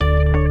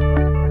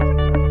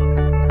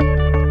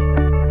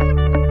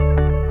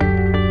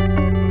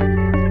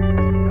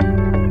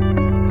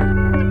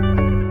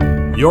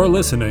You're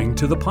listening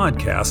to the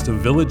podcast of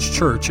Village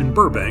Church in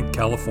Burbank,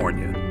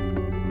 California.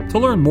 To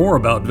learn more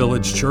about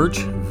Village Church,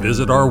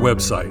 visit our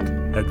website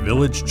at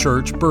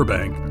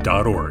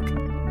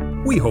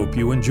villagechurchburbank.org. We hope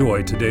you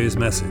enjoy today's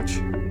message.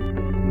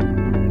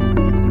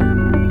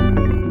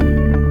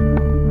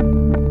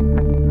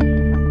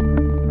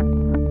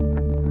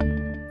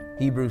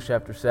 Hebrews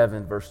chapter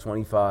 7, verse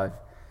 25.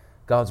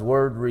 God's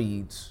word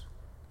reads,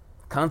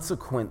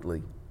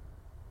 "Consequently,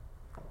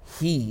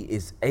 he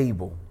is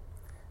able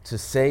to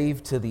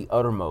save to the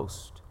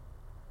uttermost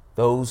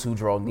those who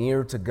draw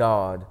near to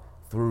God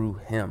through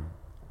him,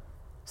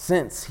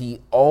 since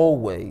he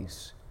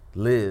always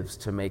lives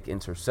to make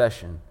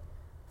intercession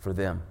for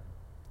them."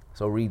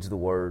 So reads the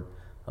word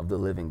of the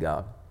living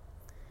God.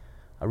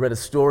 I read a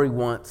story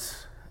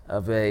once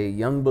of a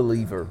young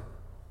believer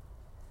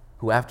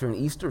who, after an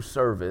Easter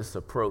service,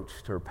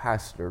 approached her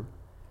pastor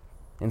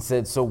and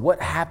said, "So what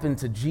happened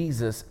to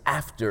Jesus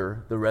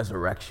after the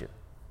resurrection?"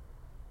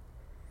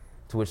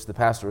 To which the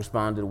pastor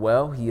responded,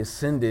 "Well, he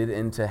ascended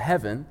into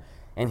heaven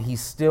and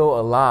he's still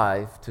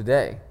alive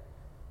today."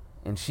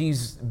 And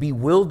she's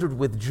bewildered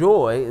with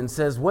joy and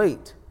says,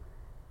 "Wait,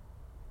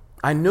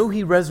 I knew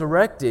he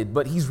resurrected,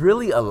 but he's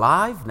really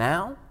alive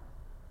now?"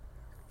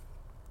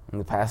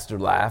 And the pastor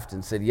laughed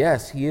and said,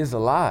 "Yes, he is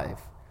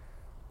alive.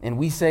 And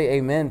we say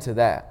amen to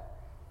that."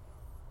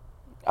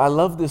 I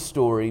love this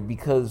story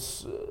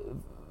because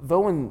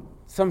though in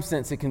some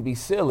sense it can be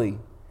silly,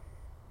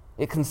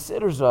 it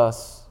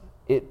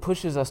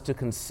pushes us to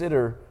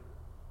consider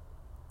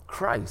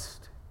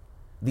Christ,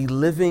 the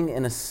living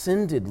and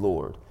ascended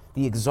Lord,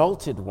 the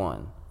exalted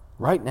one,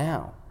 right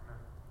now.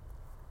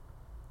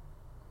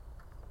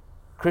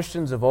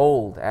 Christians of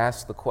old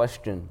asked the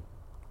question,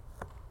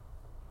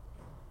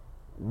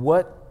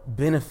 what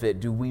benefit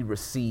do we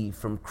receive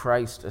from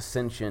Christ's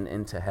ascension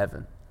into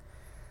heaven?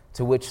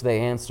 To which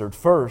they answered,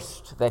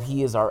 first, that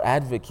he is our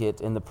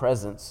advocate in the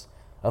presence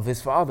of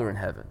his Father in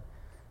heaven.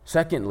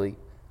 Secondly,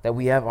 that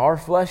we have our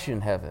flesh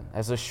in heaven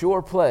as a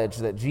sure pledge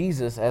that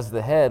Jesus, as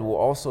the head, will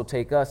also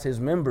take us, his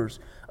members,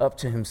 up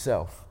to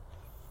himself.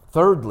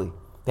 Thirdly,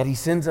 that he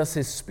sends us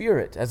his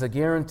Spirit as a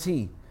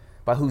guarantee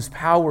by whose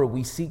power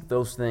we seek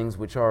those things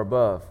which are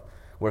above,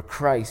 where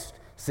Christ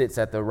sits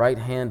at the right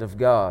hand of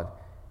God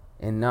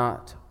and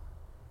not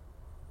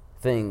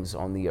things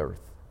on the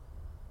earth.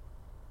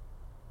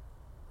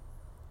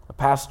 A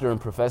pastor and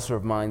professor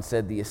of mine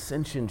said the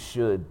ascension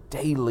should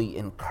daily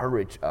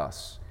encourage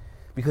us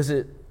because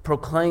it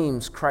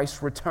proclaims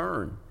Christ's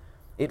return.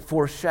 It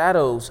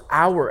foreshadows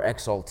our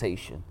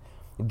exaltation.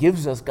 It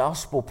gives us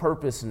gospel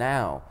purpose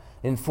now,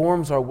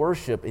 informs our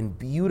worship, and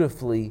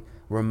beautifully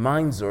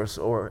reminds us,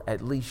 or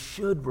at least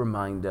should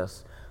remind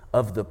us,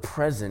 of the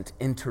present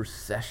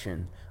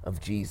intercession of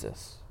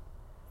Jesus.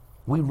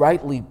 We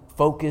rightly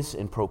focus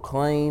and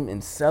proclaim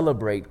and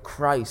celebrate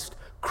Christ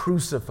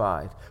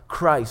crucified,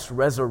 Christ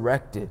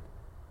resurrected.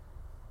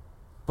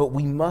 But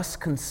we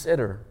must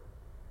consider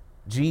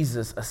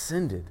Jesus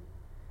ascended.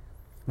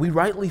 We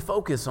rightly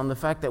focus on the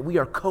fact that we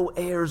are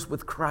co-heirs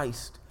with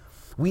Christ.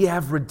 We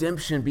have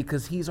redemption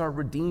because he's our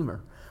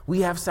Redeemer.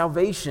 We have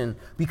salvation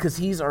because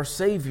he's our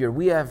Savior.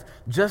 We have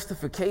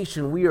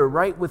justification. We are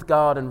right with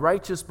God and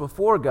righteous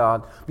before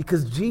God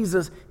because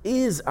Jesus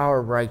is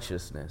our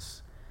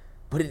righteousness.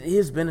 But it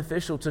is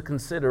beneficial to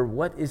consider,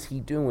 what is he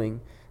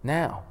doing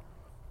now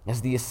as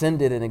the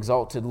ascended and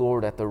exalted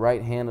Lord at the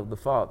right hand of the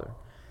Father?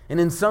 And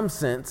in some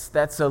sense,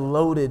 that's a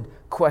loaded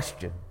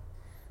question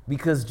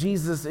because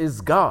Jesus is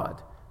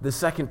God, the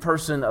second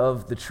person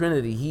of the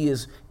Trinity. He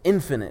is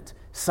infinite,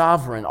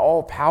 sovereign,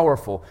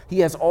 all-powerful. He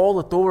has all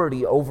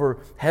authority over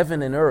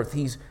heaven and earth.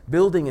 He's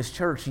building his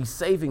church. He's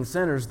saving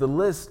sinners. The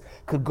list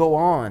could go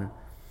on.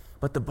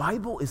 But the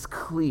Bible is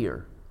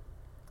clear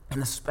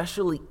and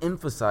especially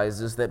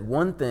emphasizes that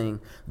one thing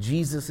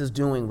Jesus is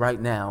doing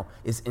right now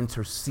is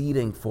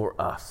interceding for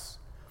us,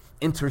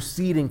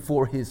 interceding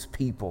for his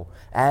people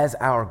as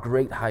our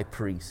great high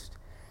priest.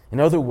 In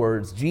other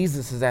words,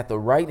 Jesus is at the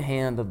right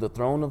hand of the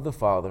throne of the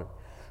Father,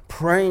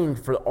 praying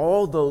for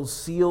all those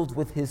sealed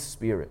with his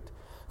Spirit,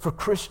 for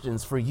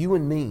Christians, for you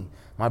and me,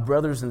 my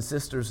brothers and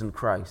sisters in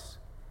Christ.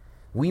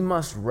 We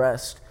must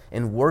rest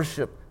and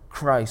worship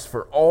Christ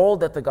for all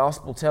that the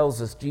gospel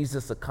tells us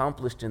Jesus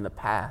accomplished in the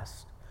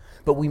past.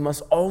 But we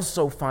must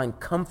also find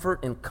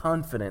comfort and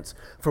confidence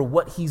for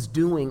what he's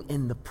doing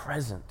in the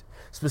present,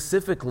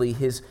 specifically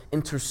his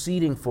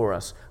interceding for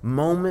us,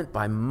 moment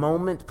by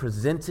moment,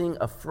 presenting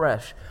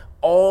afresh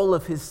all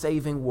of his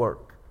saving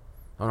work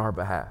on our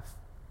behalf.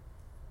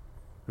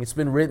 It's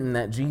been written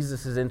that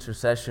Jesus'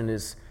 intercession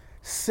is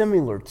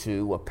similar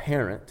to a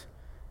parent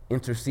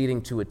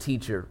interceding to a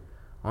teacher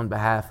on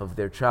behalf of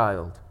their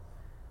child,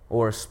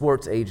 or a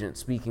sports agent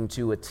speaking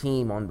to a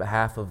team on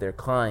behalf of their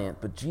client.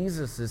 But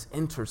Jesus'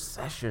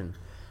 intercession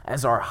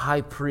as our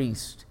high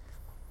priest,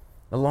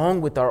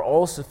 along with our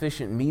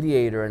all-sufficient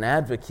mediator and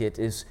advocate,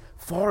 is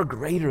far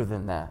greater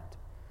than that.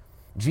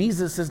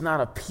 Jesus is not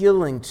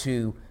appealing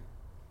to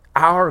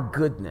our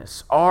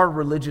goodness, our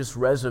religious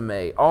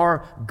resume,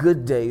 our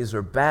good days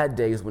or bad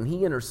days, when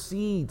he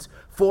intercedes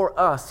for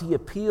us, he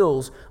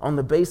appeals on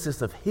the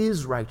basis of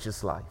his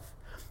righteous life,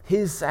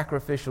 his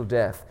sacrificial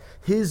death,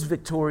 his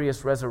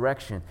victorious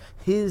resurrection,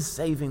 his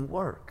saving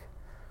work.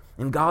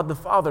 And God the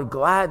Father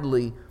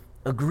gladly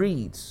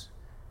agrees.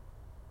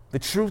 The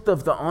truth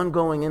of the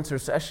ongoing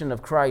intercession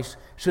of Christ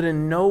should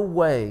in no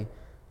way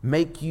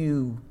make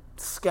you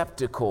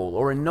skeptical,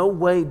 or in no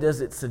way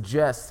does it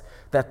suggest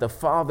that the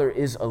Father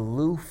is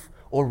aloof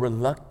or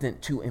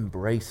reluctant to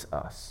embrace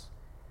us.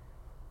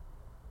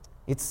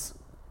 It's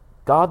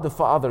God the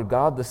Father,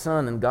 God the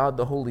Son, and God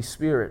the Holy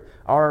Spirit.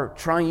 Our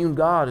triune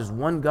God is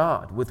one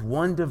God with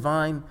one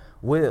divine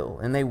will,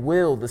 and they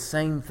will the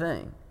same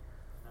thing.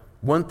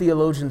 One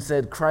theologian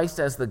said, Christ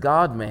as the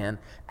God-man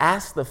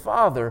asked the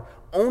Father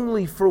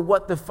only for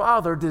what the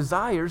Father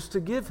desires to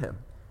give him.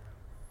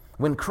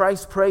 When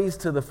Christ prays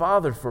to the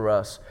Father for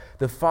us,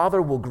 the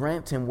Father will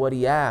grant him what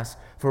he asks,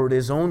 for it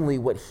is only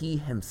what he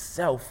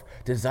himself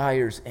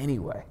desires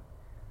anyway.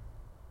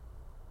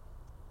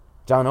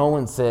 John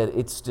Owen said,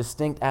 it's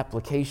distinct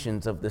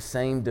applications of the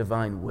same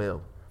divine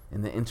will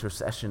in the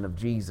intercession of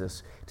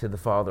Jesus to the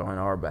Father on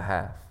our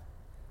behalf.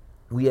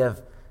 We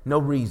have no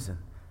reason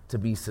to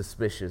be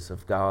suspicious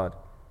of God,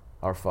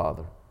 our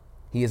Father.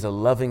 He is a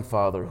loving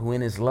Father who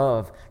in his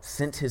love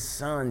sent his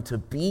Son to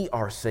be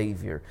our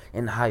Savior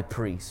and High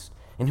Priest,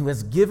 and who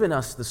has given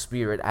us the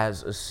Spirit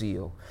as a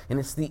seal. And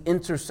it's the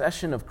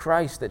intercession of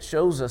Christ that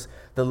shows us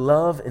the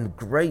love and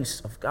grace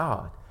of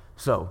God.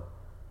 So,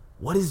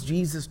 what is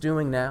Jesus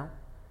doing now?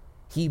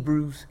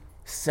 Hebrews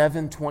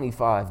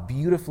 7:25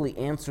 beautifully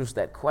answers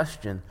that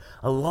question,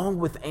 along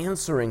with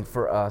answering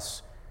for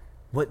us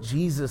what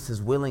Jesus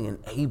is willing and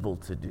able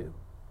to do.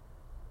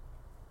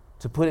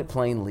 To put it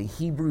plainly,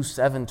 Hebrews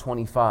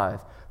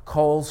 7:25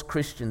 calls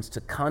Christians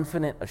to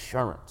confident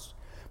assurance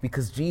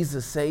because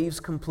Jesus saves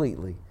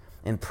completely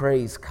and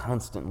prays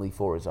constantly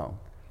for his own.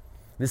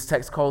 This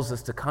text calls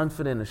us to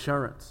confident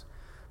assurance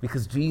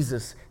because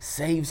Jesus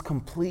saves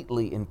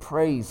completely and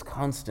prays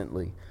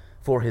constantly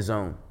for his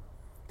own.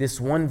 This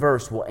one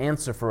verse will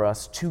answer for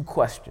us two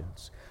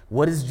questions.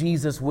 What is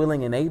Jesus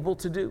willing and able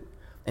to do?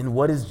 And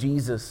what is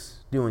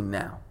Jesus doing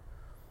now?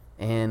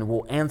 And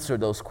we'll answer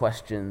those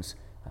questions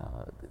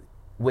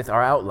with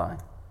our outline.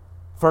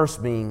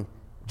 First being,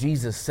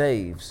 Jesus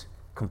saves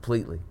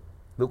completely.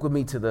 Look with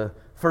me to the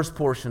first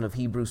portion of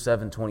Hebrews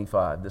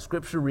 7:25. The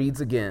scripture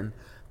reads again,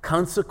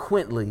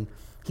 consequently,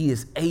 he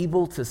is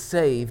able to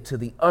save to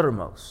the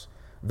uttermost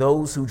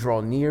those who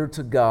draw near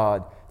to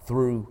God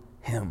through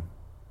him.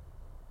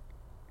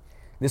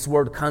 This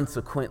word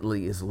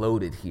consequently is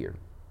loaded here.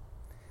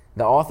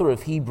 The author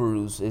of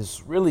Hebrews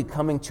is really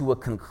coming to a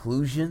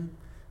conclusion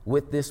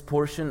with this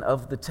portion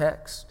of the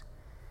text.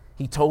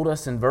 He told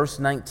us in verse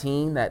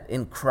 19 that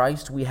in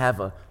Christ we have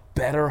a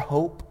better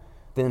hope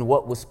than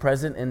what was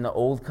present in the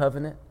old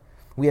covenant.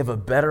 We have a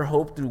better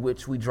hope through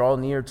which we draw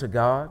near to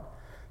God.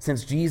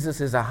 Since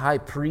Jesus is a high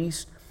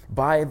priest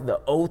by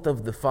the oath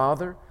of the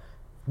Father,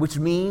 which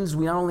means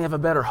we not only have a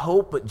better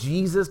hope, but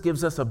Jesus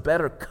gives us a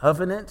better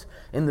covenant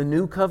in the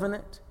new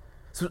covenant,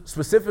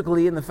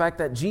 specifically in the fact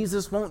that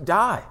Jesus won't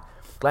die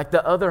like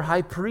the other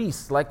high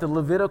priests, like the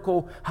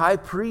Levitical high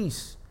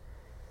priests.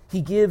 He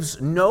gives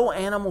no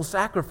animal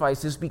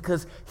sacrifices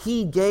because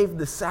he gave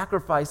the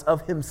sacrifice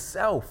of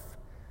himself.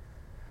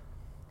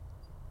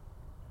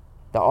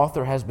 The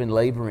author has been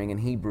laboring in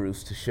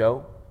Hebrews to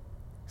show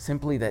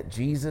simply that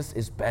Jesus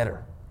is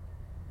better.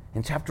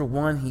 In chapter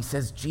 1, he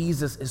says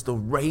Jesus is the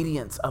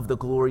radiance of the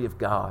glory of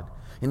God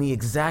and the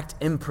exact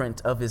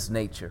imprint of his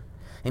nature.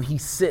 And he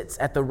sits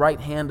at the right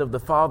hand of the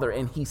Father,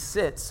 and he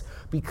sits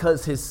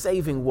because his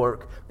saving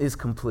work is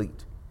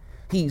complete.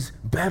 He's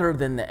better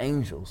than the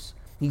angels.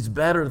 He's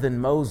better than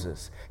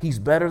Moses. He's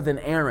better than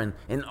Aaron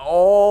and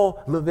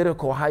all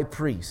Levitical high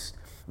priests.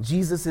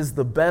 Jesus is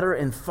the better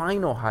and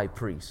final high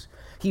priest.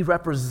 He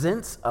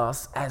represents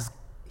us as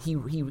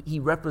he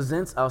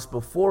represents us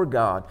before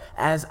God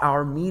as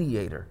our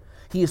mediator.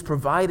 He has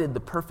provided the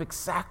perfect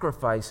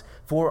sacrifice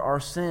for our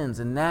sins,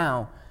 and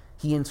now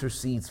he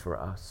intercedes for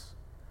us.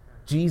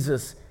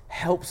 Jesus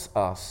helps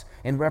us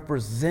and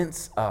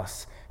represents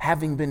us,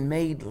 having been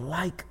made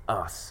like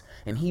us.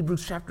 And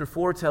Hebrews chapter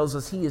 4 tells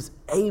us he is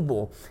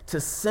able to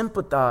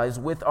sympathize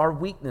with our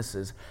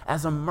weaknesses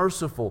as a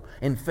merciful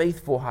and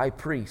faithful high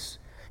priest.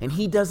 And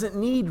he doesn't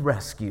need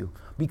rescue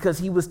because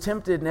he was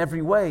tempted in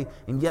every way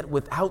and yet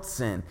without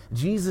sin.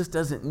 Jesus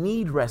doesn't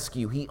need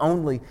rescue. He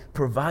only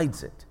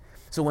provides it.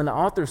 So when the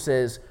author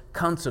says,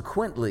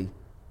 consequently,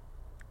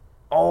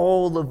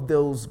 all of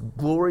those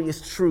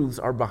glorious truths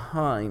are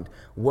behind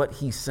what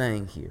he's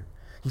saying here.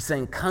 He's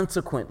saying,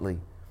 consequently,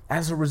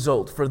 as a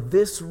result, for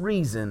this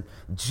reason,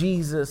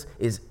 Jesus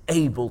is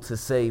able to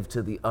save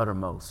to the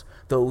uttermost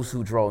those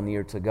who draw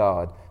near to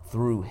God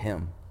through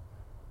him.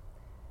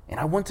 And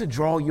I want to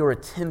draw your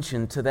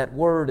attention to that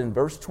word in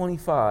verse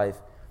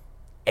 25,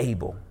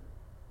 able.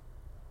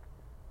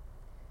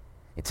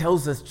 It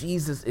tells us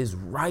Jesus is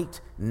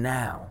right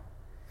now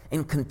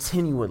and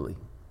continually,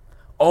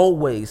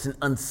 always and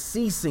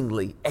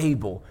unceasingly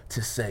able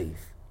to save.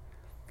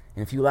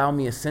 And if you allow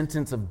me a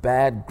sentence of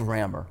bad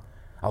grammar,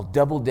 I'll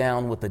double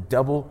down with a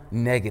double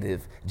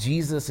negative.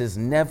 Jesus is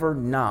never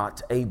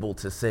not able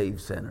to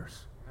save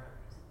sinners.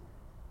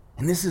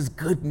 And this is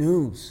good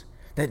news,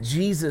 that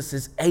Jesus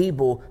is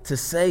able to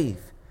save.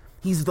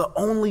 He's the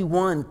only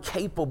one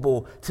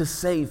capable to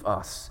save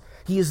us.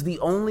 He is the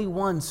only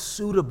one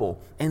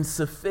suitable and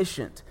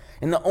sufficient,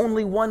 and the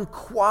only one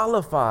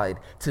qualified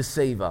to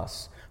save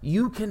us.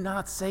 You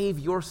cannot save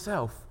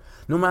yourself.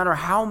 No matter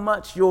how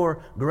much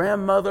your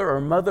grandmother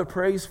or mother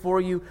prays for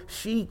you,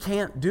 she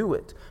can't do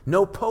it.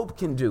 No pope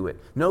can do it.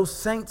 No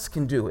saints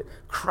can do it.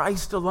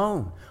 Christ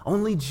alone.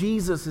 Only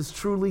Jesus is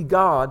truly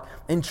God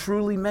and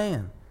truly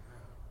man.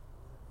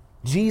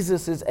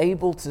 Jesus is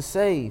able to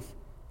save,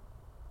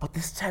 but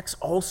this text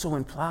also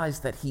implies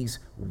that he's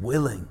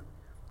willing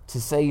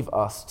to save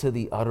us to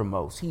the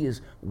uttermost. He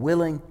is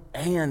willing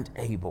and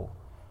able.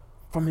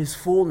 From his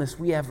fullness,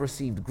 we have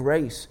received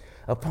grace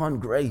upon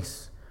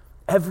grace.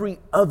 Every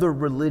other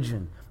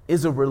religion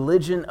is a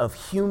religion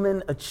of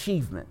human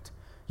achievement.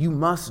 You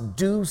must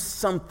do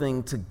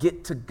something to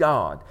get to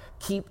God.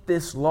 Keep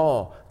this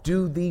law,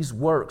 do these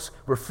works,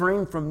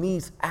 refrain from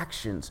these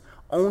actions.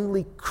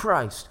 Only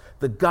Christ,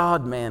 the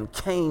God-man,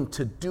 came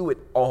to do it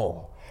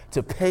all,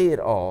 to pay it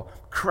all.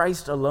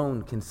 Christ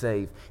alone can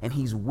save, and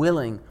he's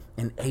willing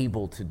and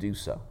able to do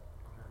so.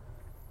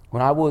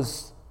 When I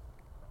was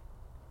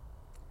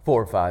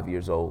 4 or 5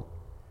 years old,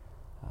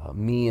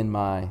 me and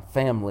my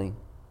family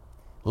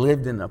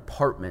lived in an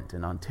apartment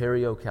in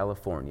Ontario,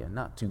 California,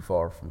 not too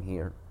far from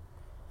here.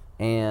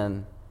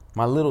 And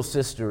my little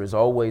sister has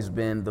always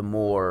been the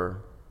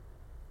more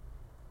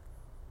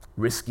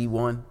risky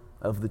one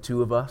of the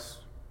two of us.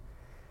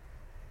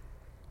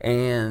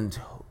 And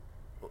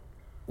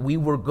we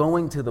were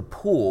going to the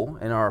pool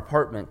in our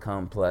apartment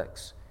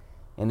complex,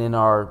 and in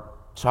our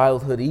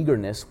childhood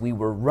eagerness, we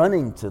were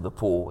running to the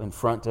pool in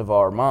front of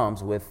our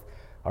moms with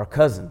our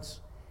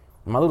cousins.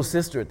 And my little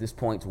sister at this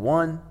point,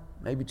 1,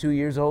 maybe 2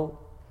 years old.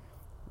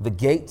 The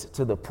gate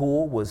to the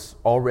pool was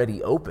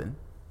already open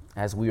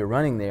as we were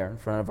running there in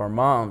front of our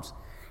moms.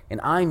 And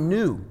I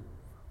knew,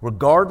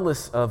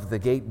 regardless of the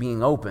gate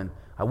being open,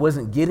 I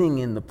wasn't getting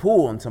in the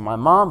pool until my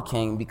mom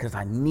came because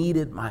I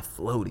needed my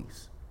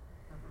floaties.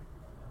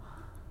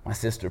 My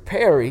sister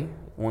Perry,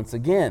 once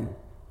again,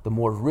 the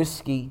more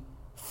risky,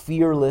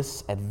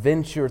 fearless,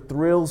 adventure,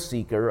 thrill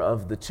seeker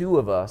of the two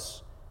of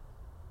us,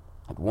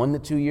 at 1 to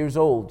 2 years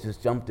old,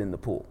 just jumped in the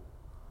pool.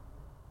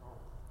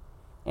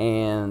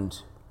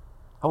 And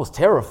I was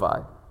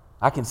terrified.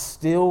 I can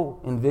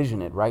still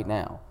envision it right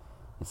now.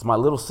 It's my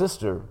little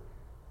sister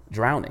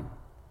drowning,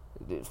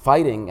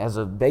 fighting as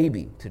a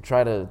baby to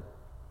try to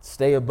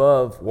stay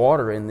above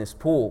water in this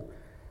pool.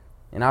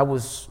 And I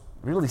was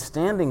really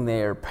standing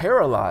there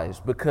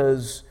paralyzed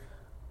because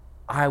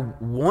I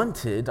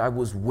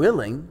was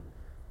willing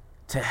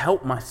to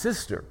help my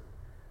sister,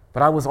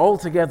 but I was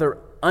altogether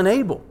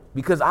unable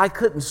because I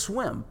couldn't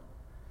swim.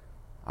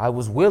 I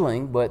was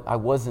willing, but I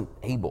wasn't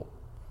able.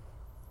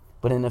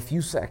 But in a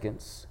few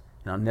seconds,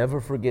 and I'll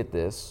never forget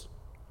this,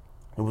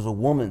 there was a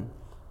woman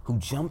who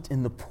jumped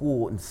in the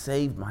pool and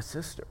saved my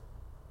sister.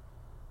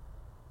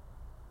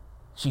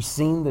 She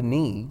seen the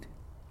need,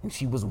 and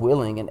she was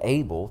willing and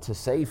able to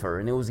save her,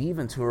 and it was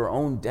even to her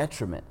own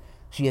detriment.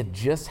 She had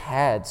just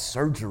had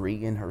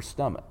surgery in her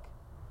stomach.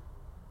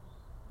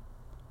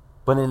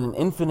 But in an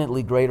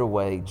infinitely greater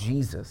way,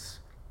 Jesus,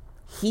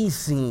 he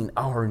seen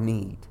our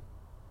need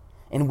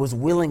and was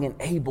willing and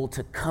able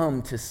to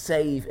come to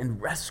save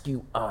and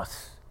rescue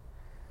us.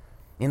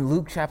 In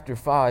Luke chapter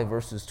 5,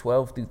 verses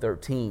 12 through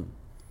 13,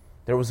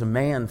 there was a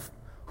man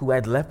who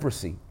had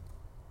leprosy.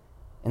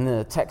 And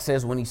the text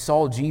says, when he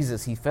saw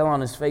Jesus, he fell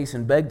on his face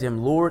and begged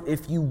him, "Lord,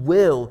 if you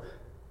will,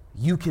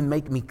 you can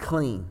make me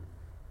clean."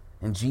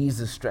 And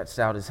Jesus stretched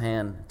out his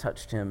hand,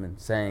 touched him, and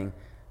saying,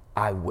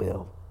 "I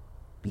will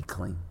be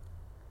clean."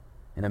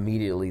 And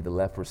immediately the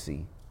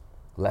leprosy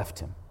left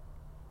him.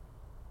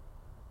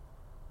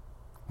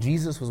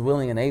 Jesus was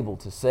willing and able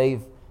to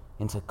save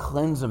and to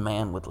cleanse a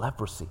man with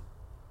leprosy.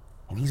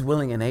 And he's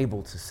willing and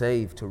able to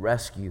save, to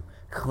rescue,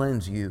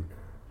 cleanse you.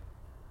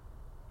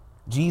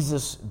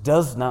 Jesus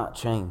does not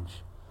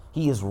change.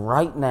 He is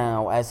right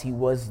now, as he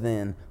was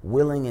then,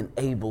 willing and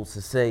able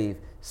to save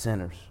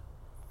sinners.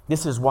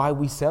 This is why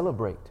we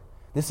celebrate.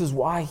 This is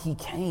why he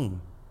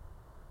came.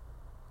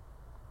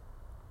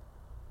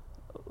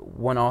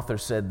 One author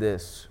said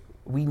this: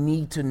 we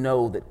need to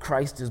know that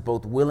Christ is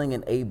both willing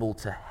and able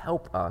to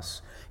help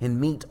us and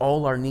meet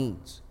all our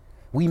needs.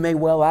 We may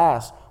well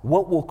ask,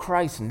 what will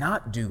Christ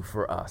not do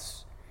for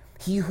us?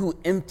 He who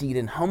emptied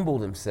and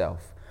humbled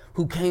himself,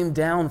 who came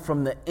down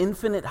from the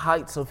infinite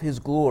heights of his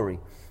glory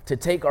to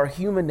take our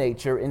human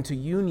nature into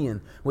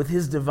union with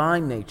his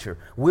divine nature,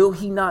 will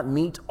he not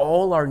meet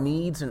all our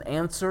needs and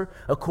answer,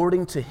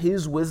 according to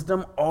his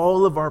wisdom,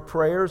 all of our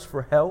prayers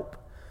for help?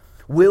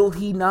 Will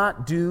he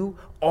not do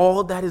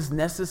all that is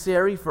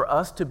necessary for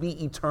us to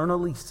be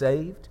eternally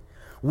saved?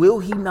 Will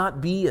he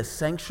not be a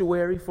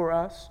sanctuary for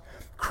us?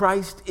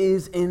 Christ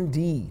is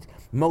indeed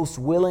most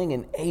willing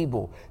and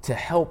able to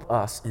help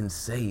us and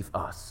save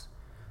us.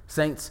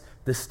 Saints,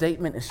 the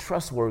statement is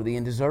trustworthy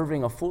and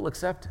deserving of full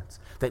acceptance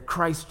that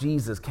Christ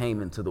Jesus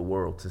came into the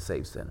world to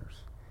save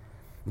sinners.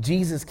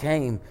 Jesus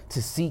came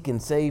to seek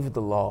and save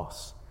the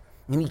lost.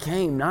 And he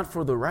came not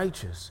for the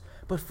righteous,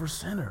 but for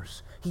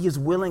sinners. He is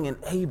willing and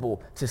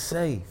able to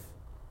save.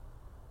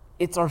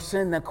 It's our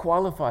sin that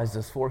qualifies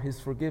us for his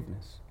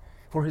forgiveness,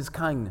 for his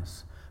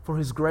kindness, for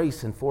his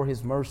grace, and for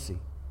his mercy.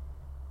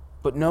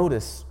 But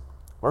notice,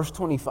 verse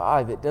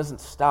 25, it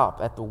doesn't stop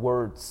at the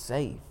word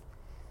save. It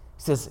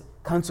says,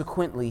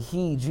 consequently,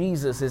 he,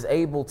 Jesus, is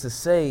able to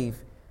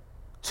save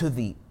to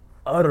the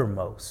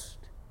uttermost.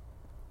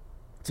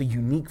 It's a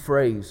unique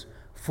phrase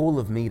full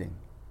of meaning.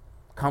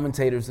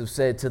 Commentators have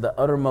said to the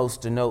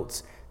uttermost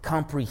denotes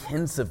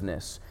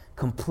comprehensiveness,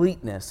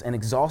 completeness, and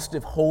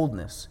exhaustive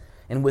wholeness,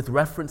 and with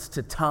reference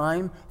to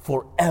time,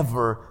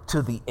 forever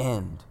to the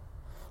end.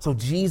 So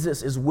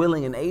Jesus is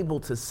willing and able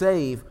to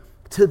save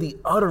to the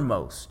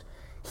uttermost.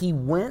 He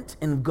went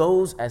and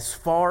goes as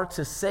far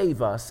to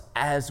save us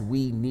as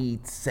we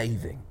need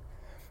saving.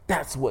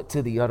 That's what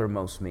to the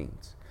uttermost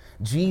means.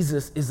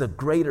 Jesus is a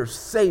greater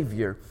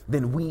Savior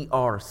than we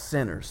are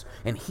sinners,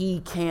 and he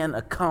can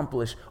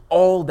accomplish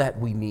all that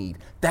we need.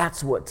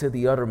 That's what to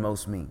the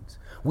uttermost means.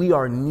 We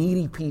are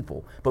needy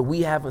people, but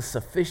we have a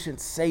sufficient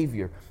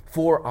Savior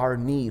for our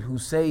need who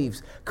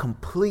saves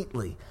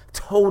completely,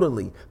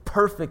 totally,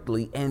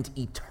 perfectly, and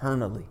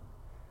eternally.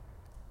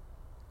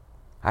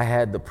 I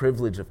had the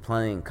privilege of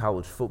playing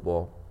college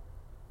football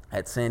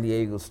at San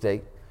Diego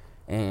State,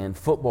 and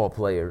football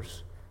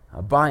players,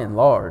 by and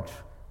large,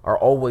 are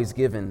always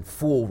given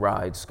full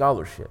ride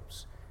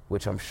scholarships,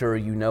 which I'm sure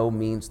you know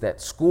means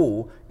that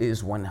school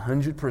is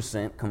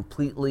 100%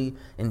 completely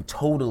and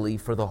totally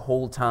for the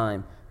whole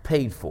time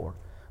paid for.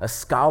 A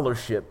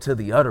scholarship to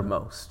the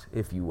uttermost,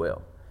 if you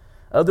will.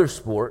 Other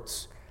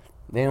sports,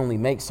 they only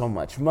make so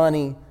much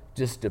money,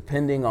 just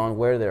depending on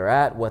where they're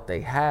at, what they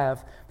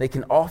have. They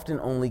can often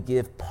only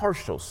give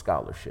partial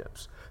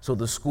scholarships. So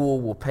the school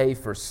will pay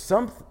for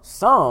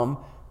some,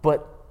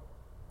 but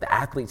the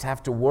athletes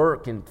have to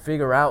work and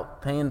figure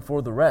out paying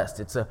for the rest.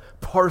 It's a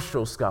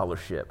partial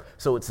scholarship,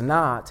 so it's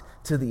not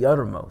to the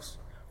uttermost.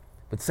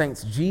 But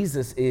saints,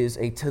 Jesus is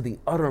a to the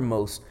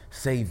uttermost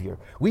Savior.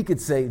 We could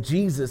say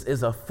Jesus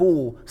is a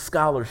full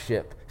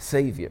scholarship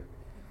Savior.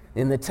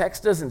 And the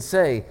text doesn't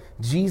say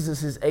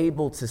Jesus is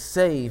able to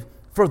save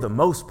for the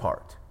most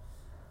part.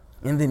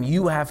 And then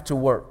you have to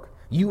work.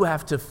 You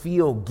have to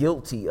feel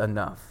guilty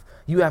enough.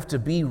 You have to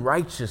be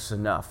righteous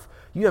enough.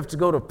 You have to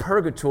go to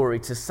purgatory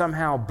to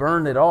somehow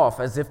burn it off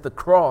as if the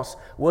cross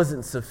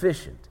wasn't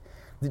sufficient.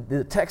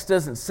 The text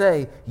doesn't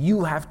say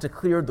you have to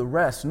clear the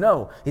rest.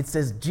 No, it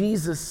says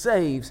Jesus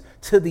saves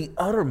to the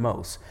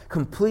uttermost,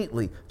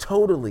 completely,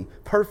 totally,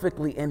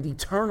 perfectly, and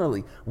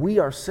eternally. We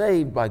are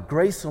saved by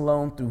grace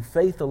alone, through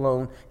faith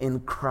alone, in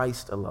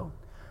Christ alone.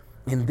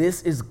 And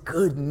this is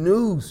good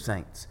news,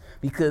 saints,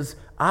 because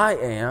I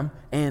am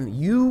and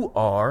you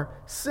are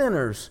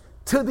sinners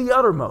to the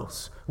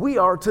uttermost. We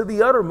are to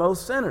the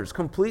uttermost sinners,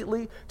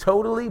 completely,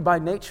 totally, by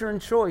nature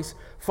and choice,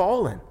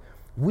 fallen.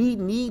 We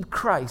need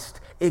Christ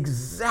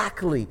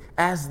exactly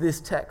as this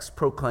text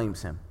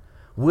proclaims him,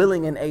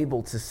 willing and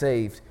able to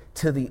save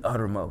to the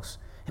uttermost.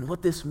 And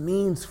what this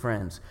means,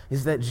 friends,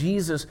 is that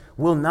Jesus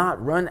will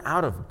not run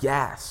out of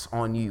gas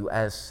on you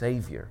as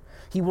Savior.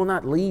 He will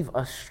not leave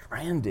us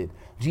stranded.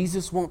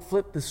 Jesus won't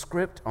flip the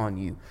script on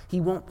you.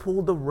 He won't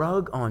pull the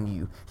rug on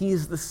you. He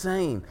is the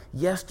same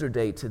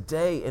yesterday,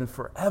 today, and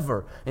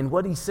forever. And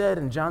what he said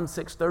in John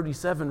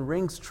 6:37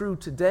 rings true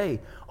today.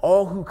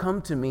 All who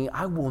come to me,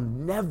 I will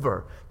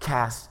never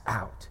cast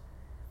out.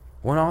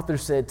 One author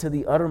said, to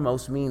the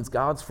uttermost means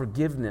God's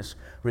forgiveness,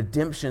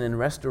 redemption, and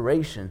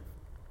restoration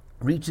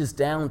reaches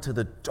down to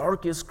the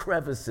darkest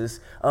crevices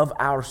of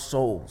our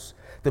souls,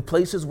 the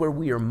places where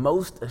we are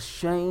most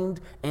ashamed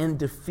and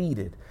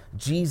defeated.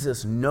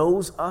 Jesus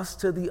knows us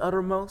to the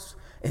uttermost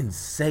and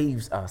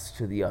saves us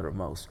to the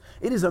uttermost.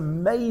 It is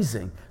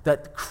amazing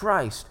that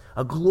Christ,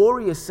 a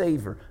glorious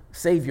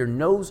Savior,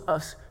 knows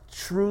us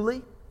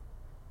truly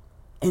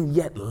and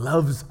yet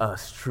loves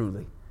us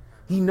truly.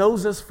 He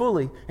knows us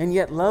fully and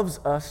yet loves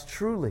us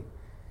truly.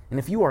 And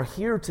if you are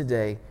here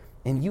today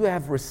and you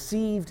have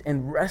received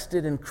and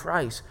rested in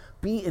Christ,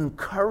 be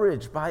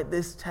encouraged by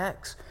this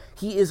text.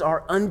 He is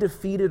our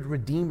undefeated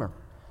Redeemer.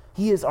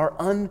 He is our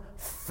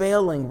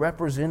unfailing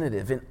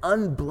representative, an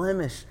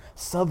unblemished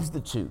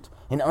substitute,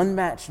 an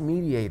unmatched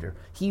mediator.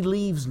 He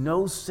leaves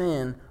no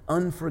sin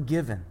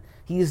unforgiven.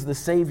 He is the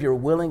Savior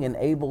willing and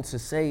able to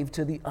save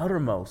to the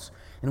uttermost.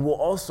 And we'll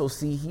also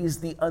see he is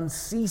the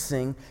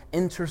unceasing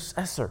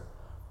intercessor.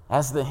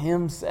 As the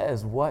hymn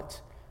says,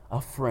 what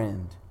a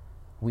friend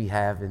we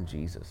have in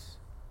Jesus.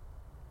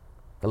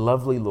 The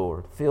lovely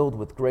Lord, filled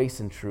with grace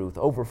and truth,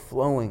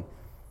 overflowing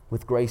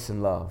with grace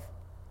and love.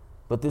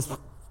 But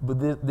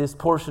this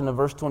portion of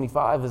verse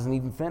 25 isn't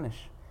even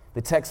finished.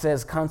 The text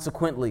says,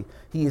 consequently,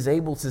 he is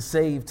able to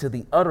save to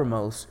the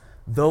uttermost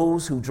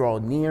those who draw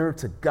near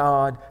to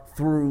God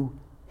through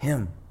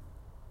him.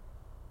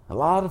 A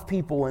lot of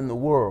people in the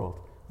world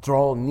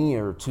draw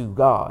near to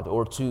God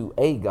or to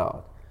a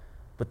God.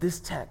 But this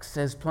text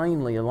says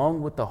plainly,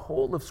 along with the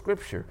whole of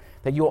Scripture,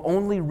 that you'll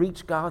only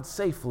reach God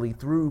safely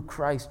through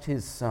Christ,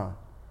 his Son.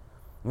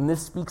 And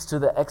this speaks to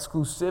the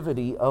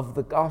exclusivity of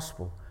the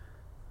gospel.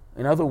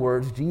 In other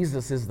words,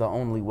 Jesus is the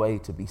only way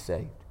to be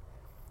saved.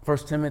 1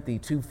 Timothy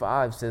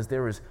 2:5 says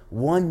there is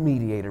one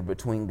mediator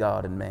between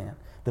God and man,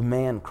 the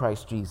man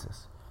Christ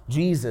Jesus.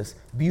 Jesus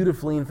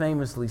beautifully and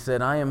famously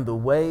said, I am the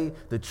way,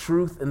 the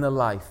truth, and the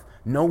life.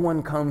 No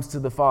one comes to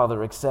the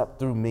Father except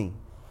through me.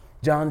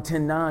 John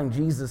 10:9,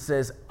 Jesus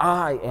says,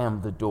 I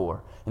am the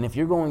door. And if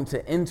you're going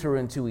to enter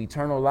into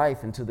eternal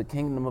life, into the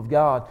kingdom of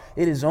God,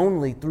 it is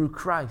only through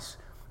Christ.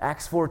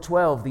 Acts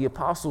 4:12, the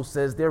apostle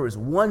says there is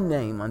one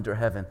name under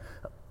heaven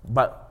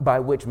by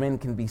which men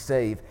can be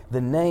saved,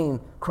 the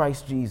name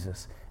Christ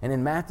Jesus. And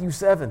in Matthew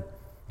 7,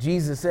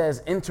 Jesus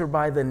says, enter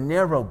by the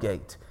narrow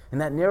gate. And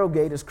that narrow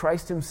gate is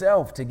Christ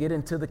himself to get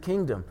into the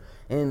kingdom.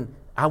 And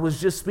I was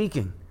just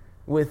speaking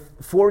with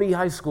 40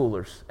 high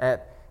schoolers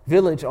at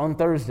Village on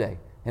Thursday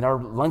in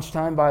our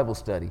lunchtime Bible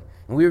study.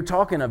 And we were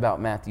talking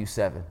about Matthew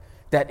 7,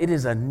 that it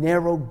is a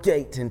narrow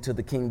gate into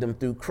the kingdom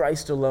through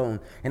Christ alone.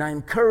 And I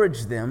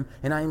encourage them,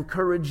 and I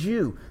encourage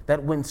you,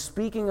 that when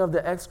speaking of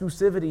the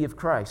exclusivity of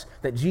Christ,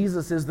 that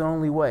Jesus is the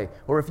only way,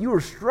 or if you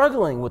are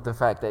struggling with the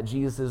fact that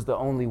Jesus is the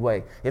only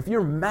way, if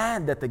you're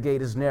mad that the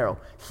gate is narrow,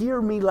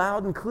 hear me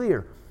loud and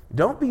clear.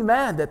 Don't be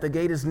mad that the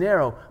gate is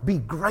narrow. Be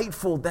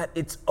grateful that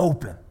it's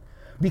open,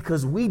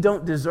 because we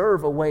don't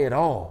deserve a way at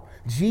all.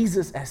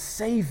 Jesus as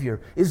Savior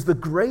is the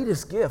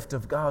greatest gift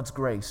of God's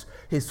grace,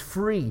 his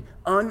free,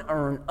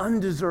 unearned,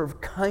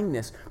 undeserved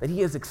kindness that he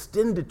has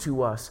extended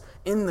to us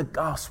in the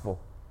gospel.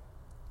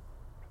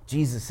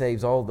 Jesus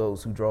saves all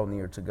those who draw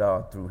near to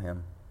God through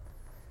him.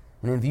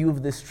 And in view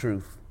of this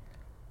truth,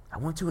 I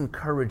want to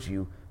encourage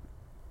you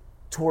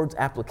towards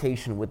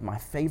application with my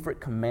favorite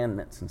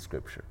commandments in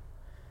Scripture.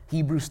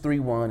 Hebrews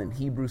 3:1 and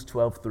Hebrews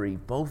 12:3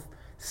 both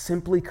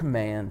simply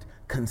command,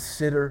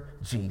 consider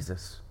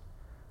Jesus.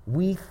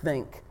 We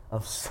think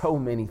of so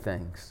many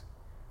things.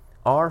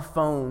 Our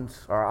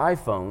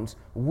iPhones,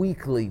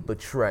 weekly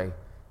betray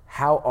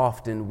how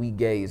often we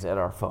gaze at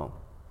our phone.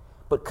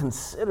 But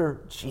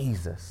consider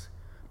Jesus.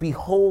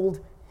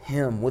 Behold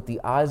him with the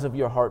eyes of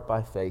your heart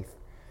by faith.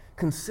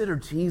 Consider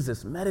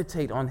Jesus.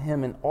 Meditate on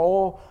him in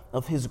all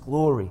of his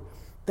glory.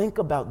 Think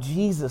about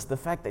Jesus, the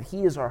fact that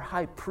he is our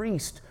high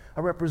priest,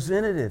 a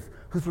representative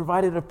who's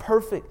provided a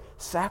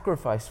perfect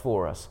sacrifice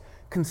for us.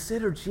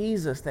 Consider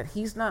Jesus, that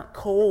he's not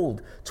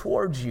cold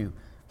towards you.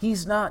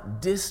 He's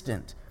not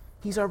distant.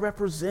 He's our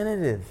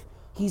representative.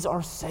 He's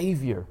our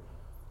Savior.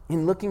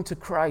 In looking to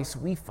Christ,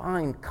 we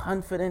find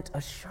confident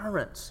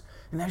assurance.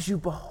 And as you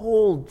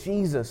behold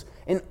Jesus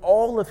in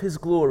all of his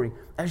glory,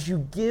 as you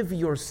give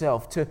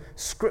yourself to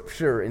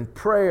Scripture and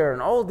prayer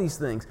and all these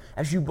things,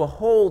 as you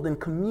behold and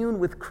commune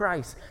with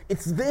Christ,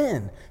 it's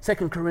then,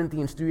 2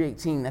 Corinthians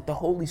 3:18, that the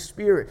Holy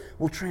Spirit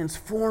will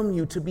transform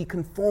you to be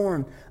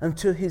conformed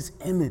unto his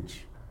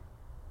image.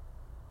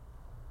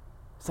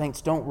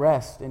 Saints, don't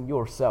rest in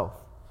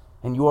yourself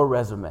and your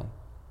resume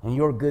and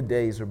your good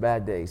days or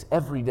bad days.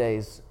 Every day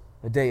is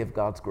a day of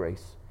God's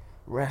grace.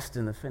 Rest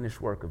in the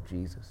finished work of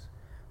Jesus.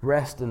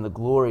 Rest in the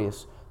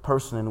glorious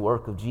person and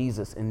work of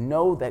Jesus, and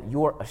know that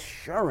your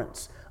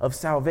assurance of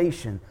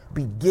salvation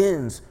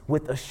begins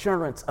with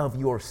assurance of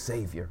your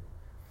Savior.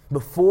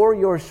 Before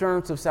your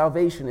assurance of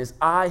salvation is,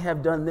 I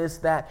have done this,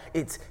 that,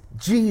 it's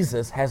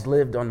Jesus has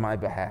lived on my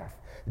behalf.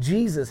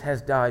 Jesus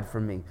has died for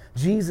me.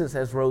 Jesus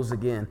has rose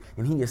again,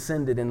 and he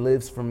ascended and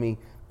lives for me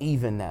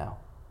even now.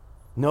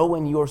 Know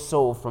in your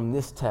soul from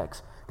this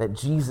text that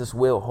Jesus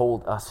will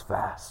hold us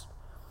fast.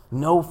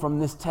 Know from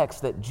this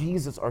text that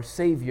Jesus, our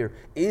Savior,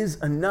 is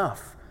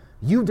enough.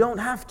 You don't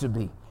have to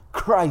be.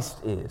 Christ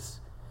is.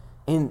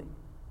 And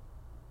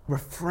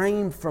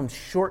refrain from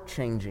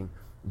shortchanging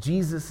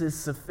Jesus'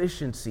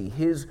 sufficiency,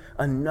 his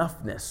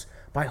enoughness,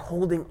 by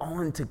holding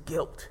on to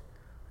guilt,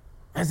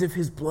 as if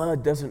his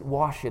blood doesn't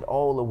wash it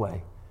all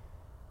away.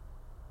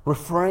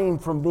 Refrain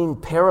from being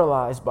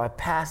paralyzed by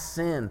past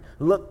sin.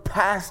 Look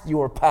past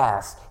your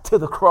past to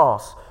the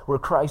cross where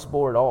Christ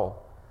bore it all.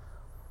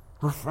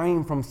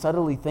 Refrain from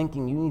subtly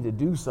thinking you need to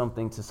do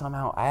something to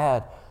somehow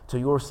add to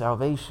your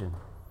salvation.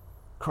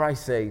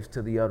 Christ saves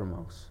to the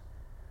uttermost.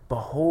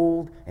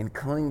 Behold and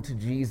cling to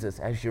Jesus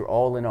as your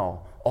all in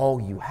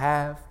all you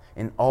have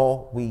and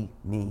all we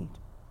need.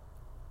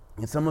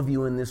 And some of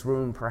you in this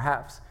room,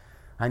 perhaps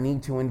I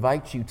need to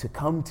invite you to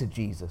come to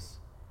Jesus.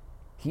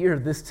 Hear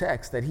this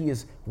text that he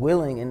is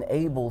willing and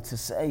able to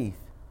save.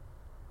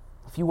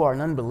 If you are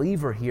an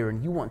unbeliever here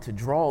and you want to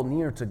draw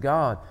near to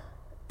God,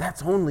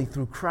 that's only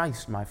through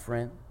Christ, my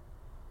friend.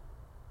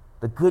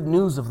 The good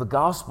news of the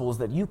gospel is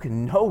that you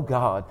can know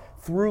God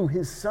through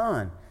his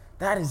Son.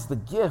 That is the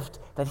gift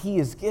that he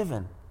has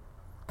given.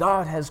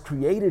 God has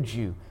created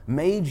you,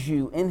 made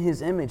you in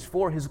his image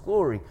for his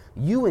glory.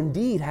 You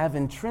indeed have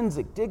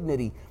intrinsic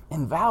dignity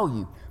and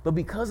value. But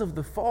because of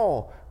the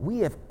fall, we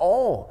have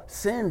all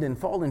sinned and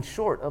fallen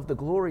short of the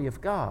glory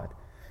of God.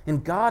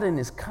 And God in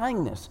his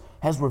kindness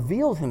has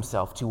revealed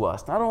himself to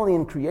us, not only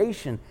in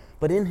creation,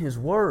 but in his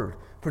word,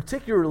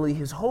 particularly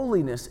his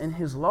holiness and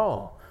his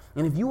law.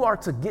 And if you are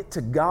to get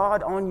to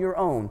God on your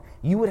own,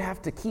 you would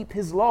have to keep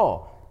his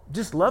law,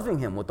 just loving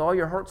him with all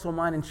your heart, soul,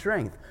 mind, and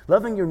strength,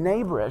 loving your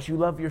neighbor as you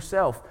love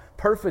yourself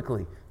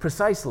perfectly,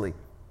 precisely,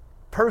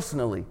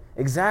 personally,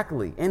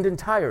 exactly, and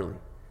entirely.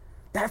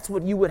 That's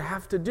what you would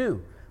have to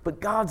do. But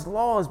God's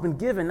law has been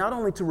given not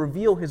only to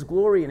reveal his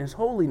glory and his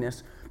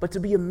holiness, but to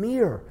be a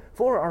mirror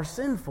for our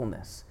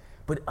sinfulness,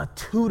 but a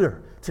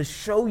tutor to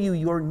show you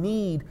your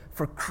need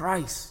for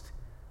Christ.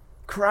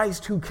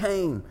 Christ who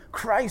came,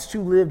 Christ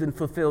who lived and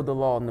fulfilled the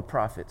law and the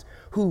prophets,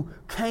 who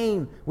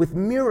came with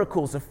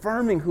miracles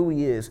affirming who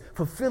he is,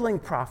 fulfilling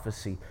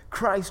prophecy.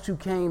 Christ who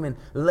came and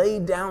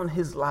laid down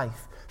his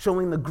life,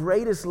 showing the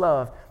greatest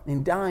love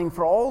in dying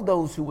for all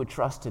those who would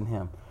trust in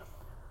him,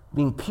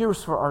 being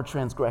pierced for our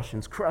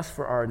transgressions, crushed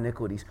for our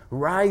iniquities,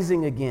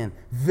 rising again,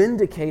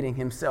 vindicating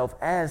himself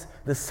as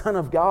the Son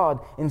of God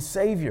and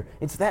Savior.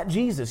 It's that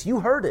Jesus,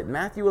 you heard it,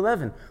 Matthew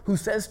 11, who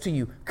says to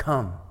you,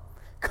 come.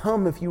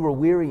 Come if you are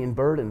weary and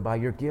burdened by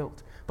your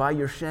guilt, by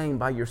your shame,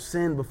 by your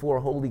sin before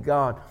a holy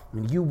God,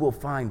 and you will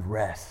find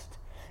rest.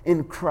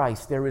 In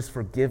Christ, there is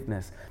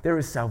forgiveness, there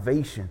is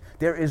salvation,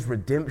 there is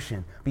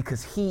redemption,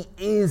 because he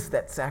is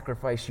that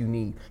sacrifice you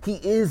need. He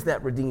is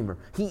that Redeemer.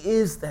 He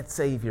is that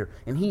Savior,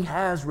 and he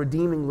has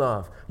redeeming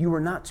love. You are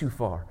not too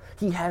far.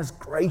 He has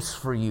grace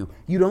for you.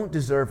 You don't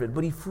deserve it,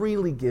 but he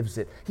freely gives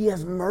it. He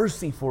has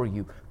mercy for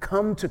you.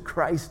 Come to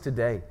Christ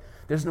today.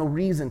 There's no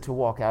reason to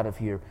walk out of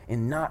here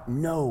and not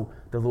know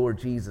the Lord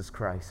Jesus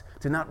Christ,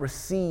 to not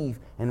receive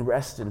and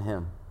rest in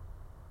him.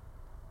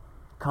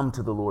 Come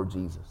to the Lord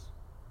Jesus.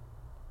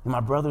 And my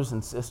brothers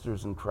and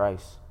sisters in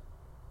Christ,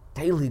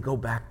 daily go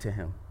back to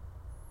him.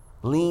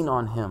 Lean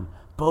on him.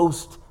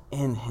 Boast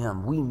in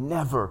him. We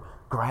never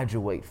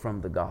graduate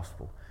from the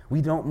gospel.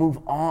 We don't move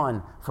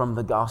on from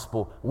the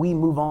gospel. We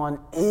move on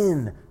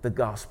in the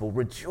gospel,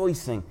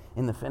 rejoicing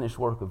in the finished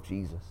work of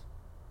Jesus.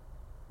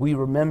 We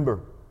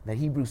remember that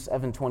Hebrews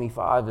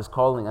 7:25 is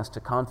calling us to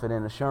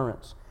confident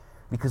assurance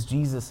because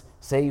Jesus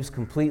saves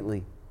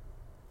completely.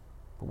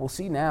 But we'll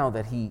see now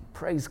that he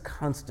prays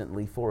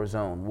constantly for his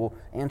own. We'll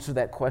answer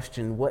that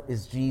question, what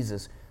is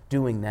Jesus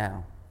doing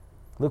now?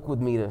 Look with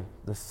me to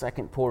the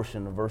second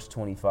portion of verse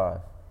 25.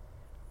 It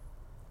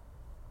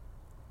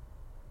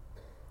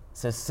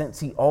says,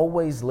 since he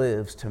always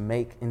lives to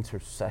make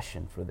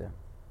intercession for them.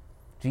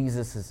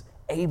 Jesus is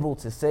able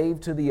to save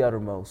to the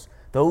uttermost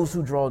those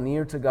who draw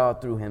near to God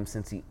through him,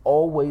 since he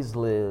always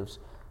lives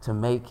to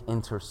make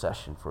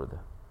intercession for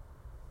them.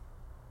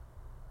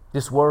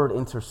 This word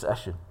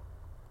intercession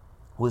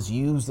was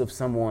used of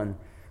someone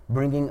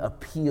bringing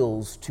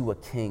appeals to a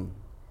king.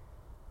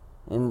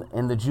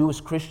 And the Jewish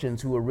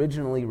Christians who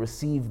originally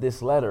received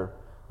this letter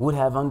would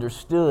have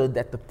understood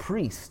that the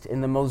priest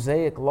in the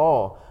Mosaic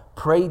law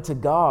prayed to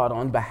God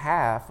on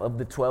behalf of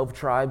the 12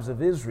 tribes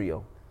of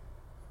Israel.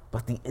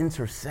 But the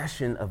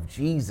intercession of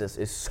Jesus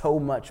is so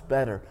much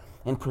better,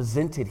 and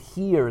presented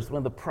here as one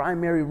of the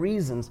primary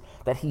reasons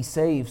that he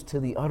saves to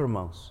the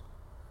uttermost.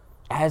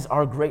 As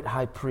our great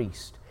high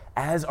priest,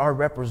 as our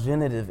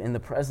representative in the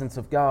presence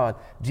of God,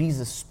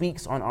 Jesus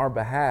speaks on our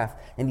behalf,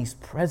 and he's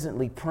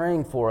presently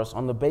praying for us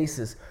on the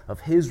basis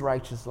of his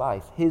righteous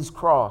life, his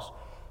cross,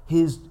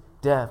 his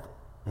death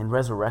and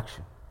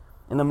resurrection.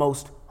 In the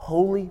most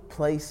holy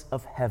place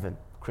of heaven,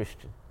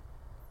 Christian,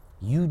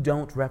 you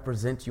don't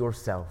represent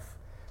yourself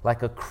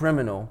like a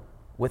criminal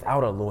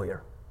without a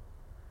lawyer.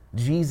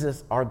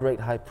 Jesus, our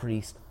great high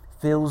priest,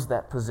 fills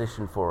that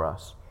position for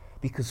us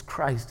because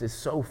Christ is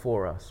so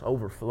for us,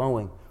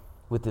 overflowing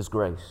with his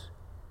grace.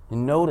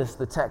 And notice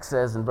the text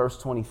says in verse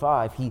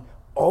 25, he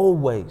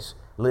always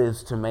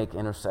lives to make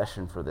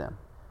intercession for them.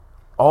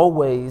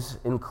 Always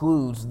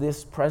includes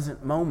this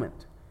present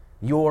moment,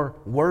 your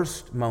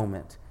worst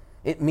moment.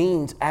 It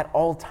means at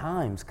all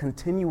times,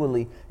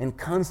 continually and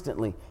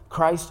constantly.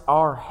 Christ,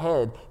 our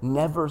head,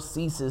 never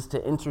ceases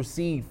to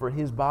intercede for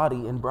his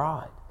body and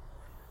bride.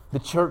 The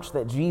church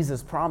that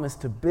Jesus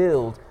promised to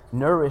build,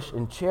 nourish,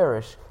 and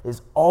cherish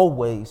is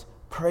always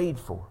prayed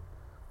for.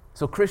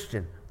 So,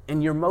 Christian,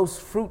 in your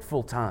most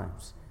fruitful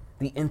times,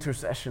 the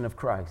intercession of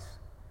Christ.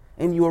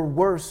 In your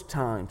worst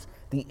times,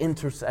 the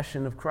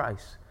intercession of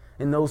Christ.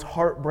 In those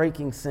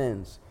heartbreaking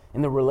sins,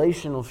 in the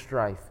relational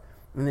strife,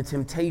 in the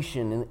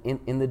temptation,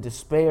 in the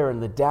despair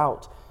and the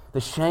doubt, the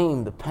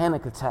shame, the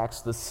panic attacks,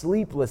 the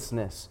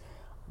sleeplessness,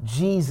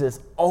 Jesus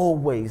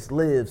always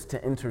lives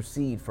to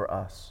intercede for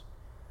us.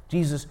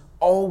 Jesus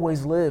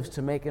always lives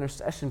to make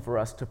intercession for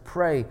us, to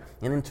pray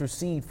and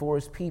intercede for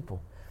his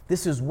people.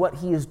 This is what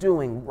he is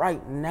doing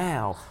right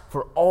now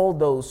for all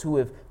those who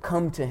have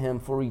come to him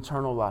for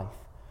eternal life.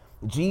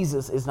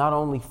 Jesus is not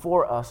only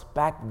for us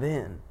back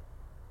then,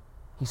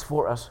 he's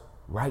for us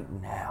right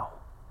now.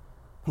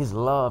 His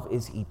love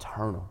is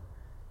eternal.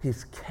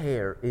 His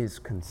care is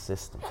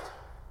consistent.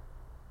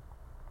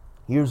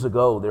 Years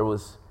ago, there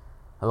was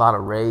a lot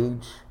of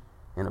rage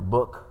in a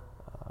book,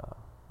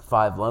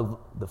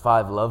 The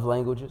 5 Love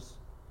Languages,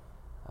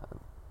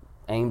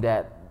 aimed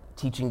at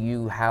teaching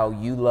you how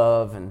you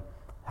love and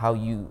how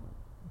you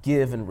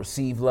give and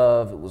receive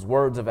love. It was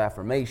words of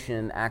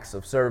affirmation, acts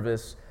of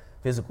service,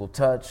 physical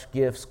touch,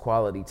 gifts,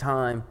 quality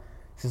time.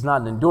 This is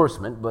not an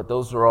endorsement, but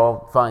those are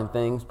all fine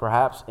things,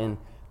 perhaps. And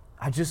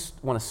I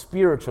just want to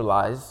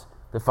spiritualize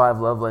the 5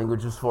 love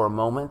languages for a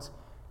moment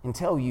and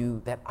tell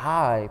you that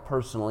I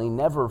personally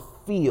never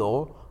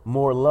feel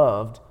more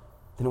loved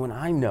than when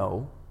I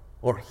know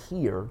or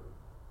hear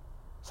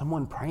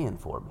someone praying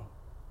for me.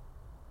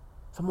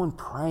 Someone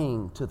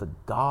praying to the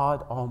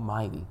God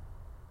Almighty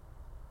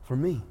for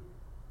me.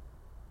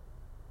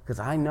 Because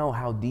I know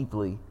how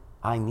deeply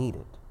I need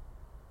it.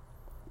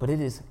 But it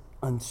is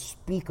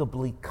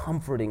unspeakably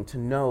comforting to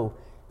know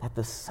that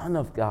the Son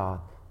of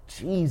God,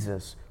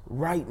 Jesus,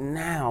 right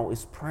now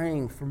is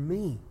praying for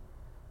me,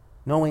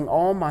 knowing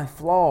all my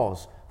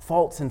flaws,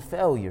 faults, and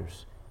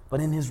failures.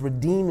 But in his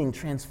redeeming,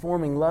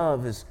 transforming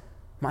love as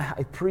my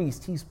high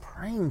priest, he's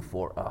praying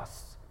for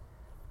us.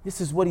 This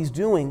is what he's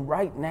doing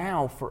right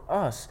now for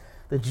us.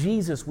 The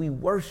Jesus we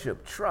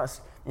worship,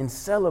 trust, and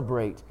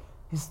celebrate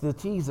is the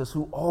Jesus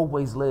who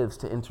always lives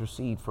to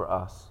intercede for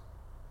us.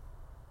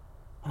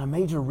 And a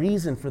major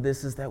reason for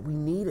this is that we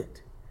need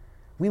it.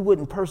 We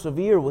wouldn't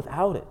persevere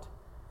without it.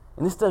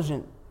 And this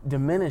doesn't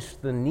diminish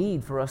the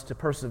need for us to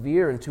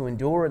persevere and to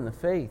endure in the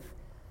faith.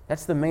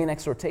 That's the main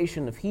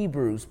exhortation of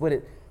Hebrews, but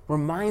it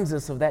reminds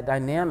us of that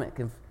dynamic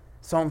in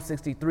Psalm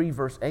 63,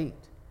 verse 8.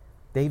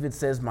 David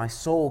says, "My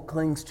soul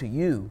clings to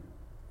you.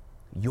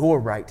 Your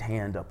right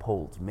hand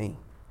upholds me."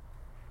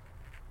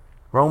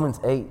 Romans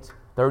 8,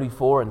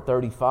 34 and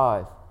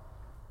 35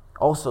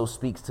 also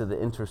speaks to the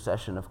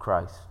intercession of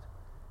Christ.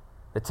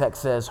 The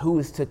text says, "Who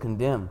is to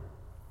condemn?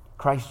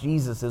 Christ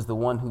Jesus is the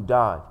one who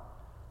died.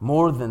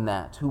 More than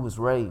that, who was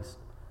raised,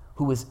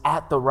 who is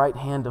at the right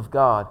hand of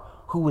God,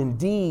 who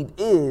indeed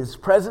is,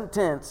 present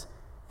tense,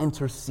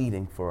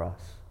 interceding for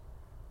us.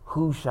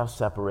 Who shall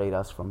separate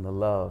us from the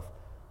love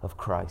of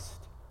Christ?"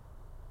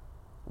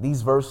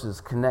 These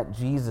verses connect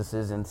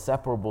Jesus'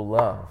 inseparable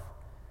love,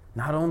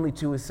 not only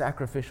to his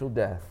sacrificial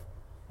death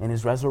and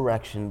his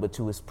resurrection, but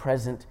to his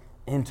present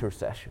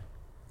intercession.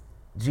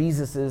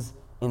 Jesus'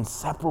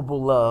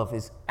 inseparable love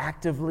is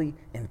actively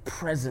and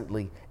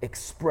presently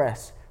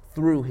expressed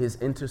through his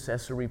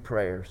intercessory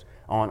prayers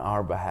on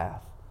our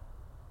behalf.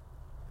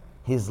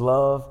 His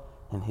love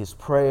and his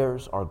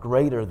prayers are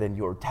greater than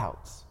your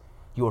doubts,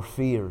 your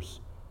fears,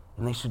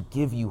 and they should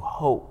give you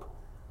hope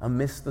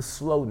amidst the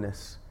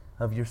slowness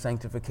of your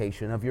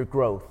sanctification, of your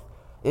growth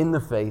in the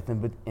faith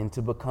and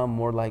to become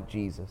more like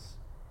Jesus.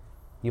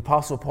 The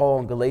Apostle Paul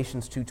in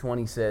Galatians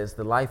 2:20 says,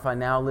 "The life I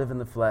now live in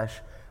the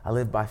flesh, I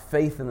live by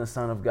faith in the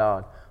Son of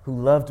God,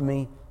 who loved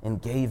me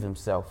and gave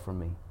himself for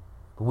me."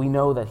 But we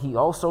know that he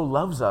also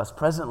loves us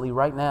presently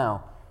right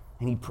now,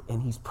 and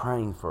he's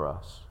praying for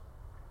us.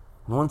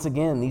 And once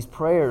again, these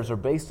prayers are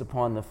based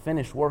upon the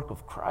finished work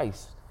of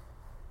Christ,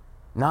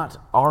 not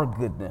our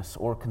goodness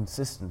or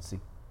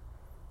consistency.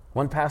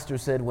 One pastor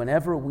said,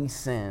 "Whenever we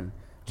sin,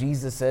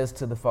 Jesus says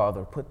to the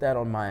Father, 'Put that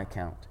on my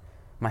account.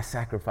 My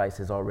sacrifice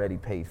has already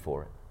paid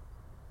for it.'"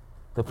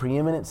 The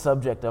preeminent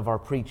subject of our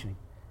preaching,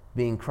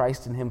 being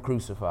Christ and him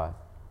crucified,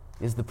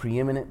 is the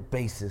preeminent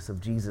basis of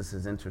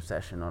Jesus'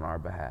 intercession on our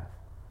behalf.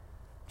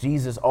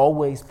 Jesus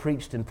always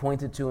preached and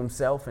pointed to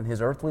himself in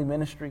his earthly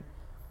ministry,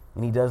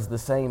 and he does the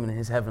same in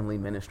his heavenly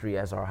ministry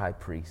as our high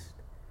priest.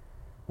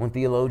 One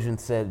theologian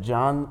said,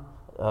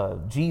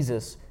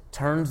 Jesus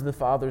turns the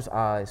Father's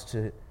eyes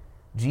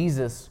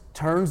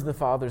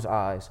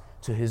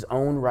to his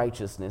own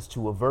righteousness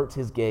to avert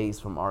his gaze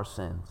from our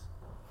sins.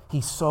 He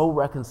so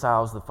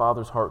reconciles the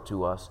Father's heart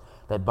to us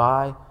that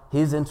by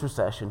his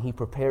intercession, he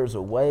prepares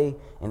a way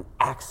and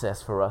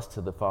access for us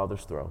to the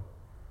Father's throne.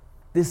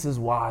 This is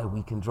why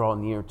we can draw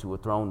near to a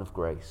throne of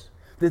grace.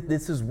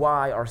 This is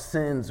why our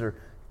sins are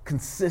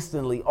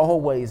consistently,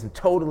 always, and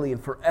totally and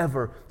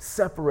forever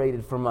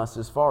separated from us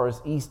as far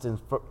as east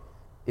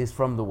is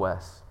from the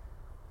west.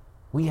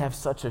 We have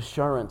such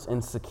assurance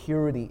and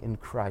security in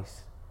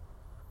Christ.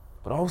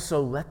 But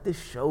also let this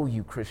show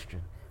you,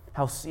 Christian,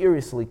 how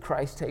seriously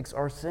Christ takes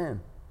our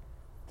sin.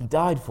 He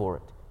died for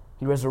it.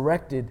 He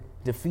resurrected,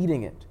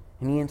 defeating it,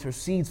 and he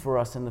intercedes for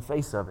us in the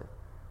face of it.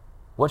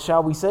 What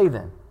shall we say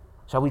then?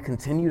 Shall we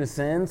continue to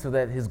sin so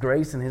that his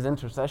grace and his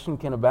intercession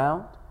can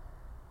abound?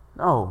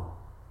 No.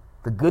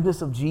 The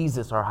goodness of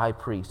Jesus, our high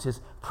priest,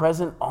 his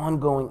present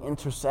ongoing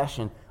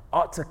intercession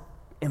ought to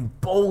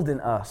embolden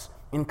us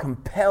and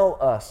compel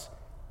us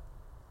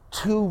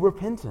to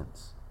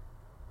repentance.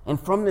 And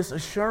from this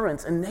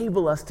assurance,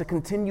 enable us to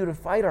continue to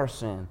fight our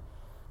sin,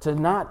 to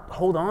not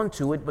hold on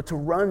to it, but to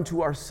run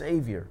to our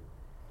Savior,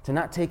 to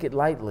not take it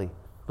lightly,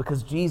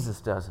 because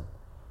Jesus doesn't.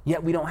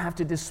 Yet we don't have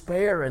to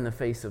despair in the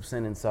face of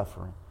sin and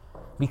suffering,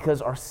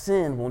 because our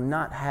sin will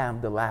not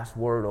have the last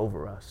word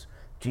over us.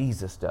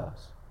 Jesus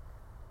does.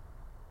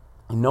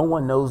 And no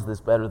one knows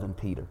this better than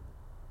Peter.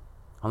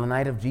 On the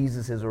night of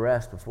Jesus'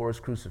 arrest before his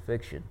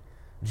crucifixion,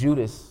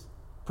 Judas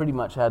pretty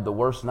much had the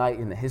worst night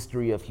in the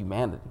history of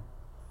humanity.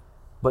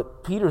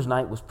 But Peter's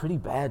night was pretty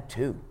bad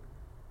too.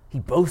 He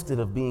boasted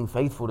of being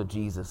faithful to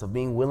Jesus, of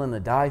being willing to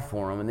die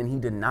for him, and then he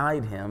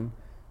denied him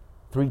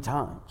 3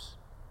 times.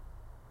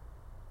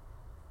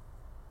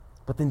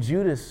 But then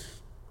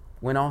Judas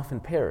went off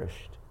and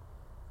perished.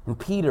 And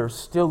Peter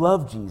still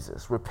loved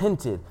Jesus,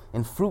 repented,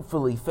 and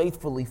fruitfully,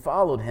 faithfully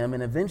followed him,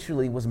 and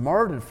eventually was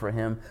martyred for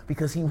him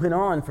because he went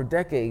on for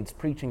decades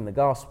preaching the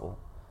gospel.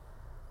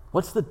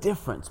 What's the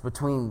difference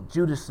between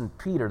Judas and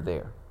Peter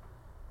there?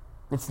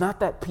 It's not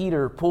that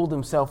Peter pulled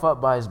himself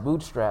up by his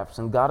bootstraps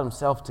and got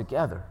himself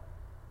together.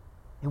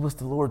 It was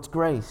the Lord's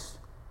grace,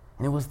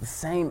 and it was the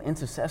same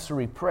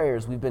intercessory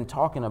prayers we've been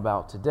talking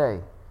about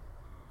today.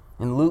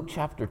 In Luke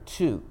chapter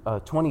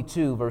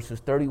 22, verses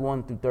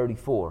 31 through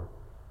 34,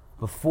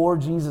 before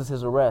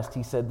Jesus' arrest,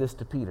 he said this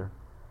to Peter,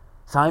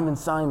 "Simon,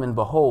 Simon,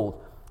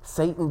 behold,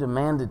 Satan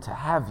demanded to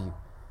have you,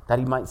 that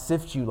he might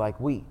sift you like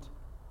wheat.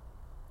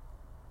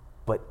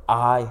 But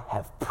I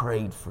have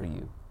prayed for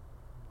you,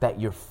 that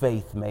your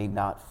faith may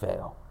not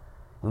fail.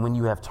 And when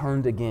you have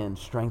turned again,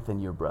 strengthen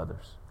your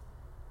brothers."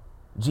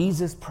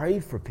 Jesus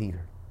prayed for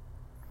Peter.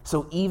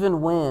 So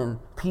even when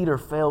Peter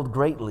failed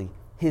greatly,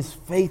 his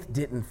faith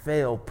didn't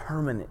fail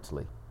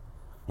permanently.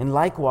 And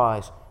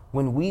likewise,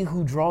 when we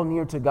who draw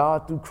near to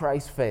God through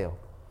Christ fail,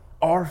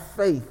 our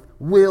faith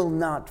will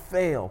not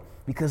fail,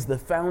 because the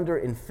founder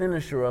and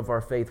finisher of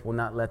our faith will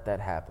not let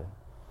that happen.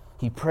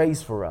 He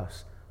prays for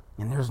us,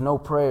 and there's no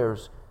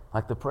prayers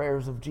like the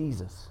prayers of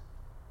Jesus.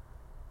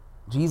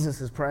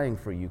 Jesus is praying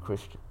for you,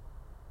 Christian.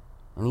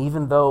 And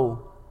even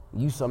though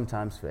you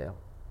sometimes fail,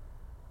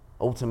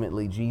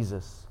 ultimately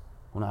Jesus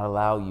will not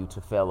allow you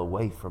to fail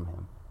away from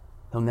him.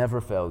 He'll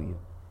never fail you,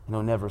 and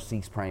he'll never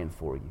cease praying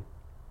for you.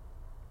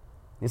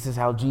 This is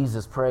how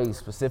Jesus prays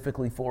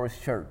specifically for his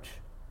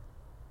church.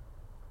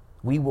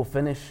 We will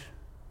finish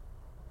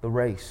the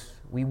race.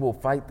 We will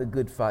fight the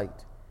good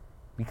fight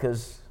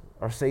because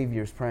our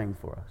Savior is praying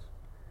for us.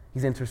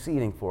 He's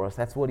interceding for us.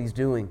 That's what he's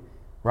doing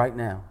right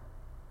now.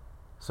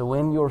 So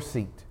in your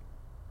seat,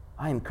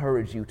 I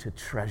encourage you to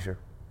treasure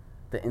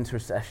the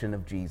intercession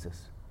of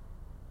Jesus.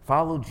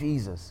 Follow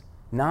Jesus,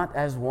 not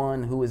as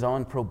one who is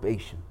on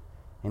probation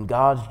and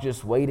God's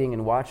just waiting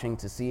and watching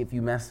to see if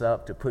you mess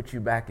up to put you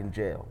back in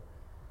jail.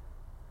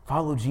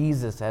 Follow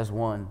Jesus as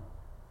one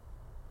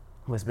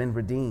who has been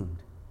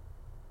redeemed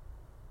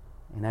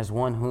and as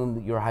one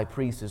whom your high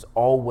priest is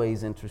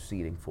always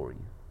interceding for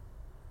you.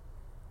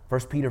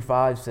 1 Peter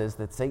 5 says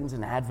that Satan's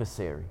an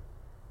adversary.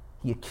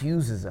 He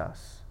accuses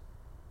us.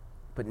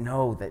 But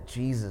know that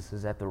Jesus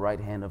is at the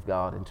right hand of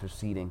God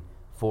interceding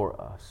for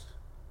us.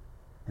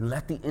 And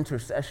let the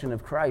intercession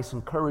of Christ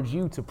encourage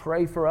you to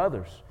pray for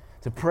others,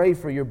 to pray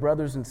for your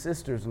brothers and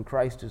sisters in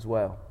Christ as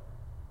well.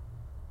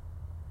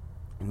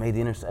 And may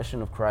the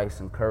intercession of Christ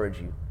encourage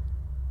you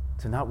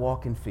to not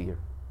walk in fear,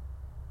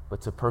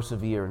 but to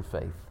persevere in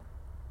faith.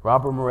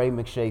 Robert Murray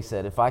McShay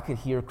said, "If I could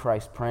hear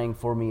Christ praying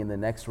for me in the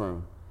next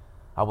room,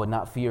 I would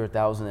not fear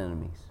 1,000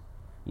 enemies.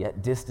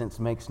 Yet distance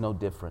makes no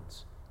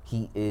difference.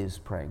 He is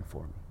praying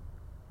for me."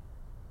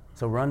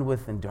 So run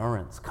with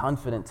endurance,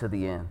 confident to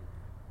the end,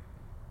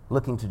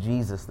 looking to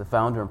Jesus, the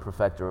founder and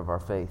perfecter of our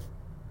faith.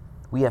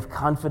 We have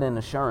confident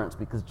assurance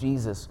because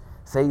Jesus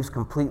saves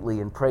completely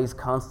and prays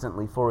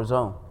constantly for his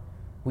own.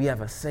 We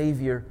have a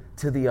Savior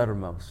to the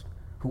uttermost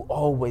who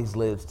always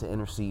lives to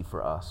intercede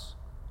for us.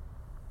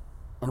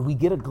 And we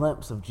get a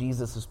glimpse of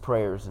Jesus'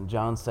 prayers in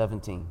John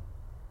 17,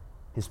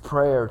 his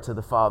prayer to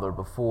the Father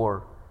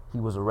before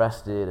he was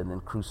arrested and then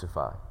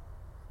crucified.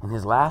 And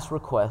his last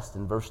request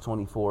in verse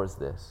 24 is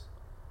this.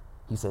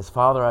 He says,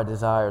 "Father, I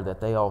desire that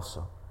they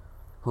also,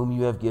 whom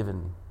you have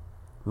given me,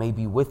 may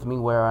be with me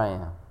where I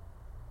am,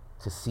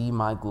 to see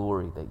my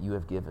glory that you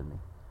have given me,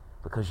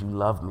 because you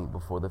loved me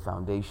before the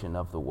foundation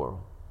of the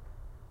world."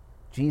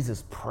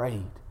 Jesus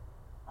prayed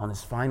on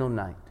his final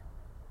night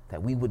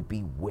that we would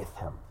be with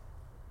him.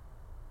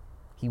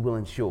 He will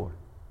ensure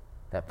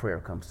that prayer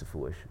comes to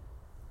fruition.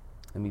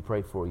 Let me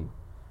pray for you.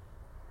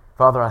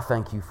 Father, I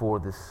thank you for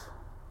this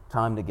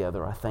time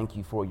together. I thank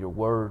you for your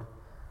word.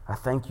 I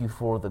thank you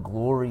for the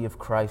glory of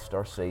Christ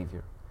our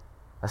Savior,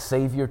 a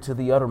Savior to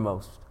the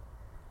uttermost.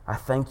 I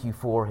thank you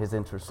for his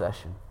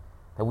intercession,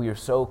 that we are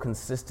so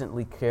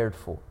consistently cared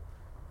for,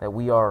 that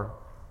we are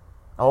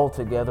all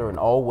together and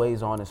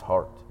always on his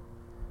heart.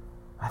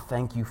 I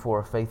thank you for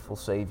a faithful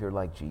Savior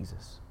like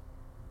Jesus.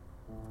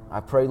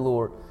 I pray,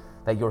 Lord,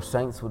 that your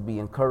saints would be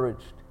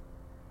encouraged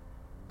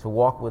to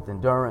walk with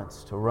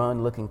endurance, to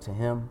run looking to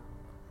him.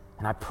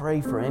 And I pray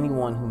for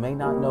anyone who may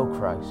not know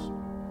Christ,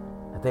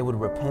 that they would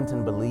repent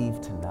and believe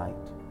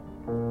tonight,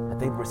 that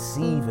they'd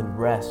receive and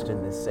rest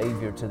in this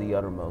Savior to the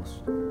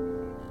uttermost,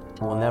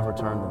 who will never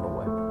turn them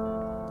away.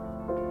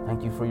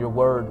 Thank you for your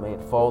word. May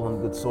it fall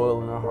on good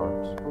soil in our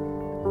hearts.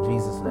 In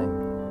Jesus' name,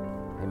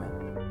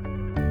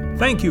 amen.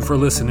 Thank you for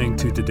listening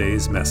to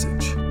today's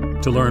message.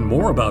 To learn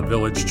more about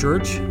Village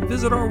Church,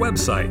 visit our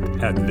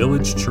website at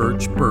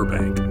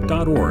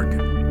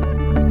villagechurchburbank.org.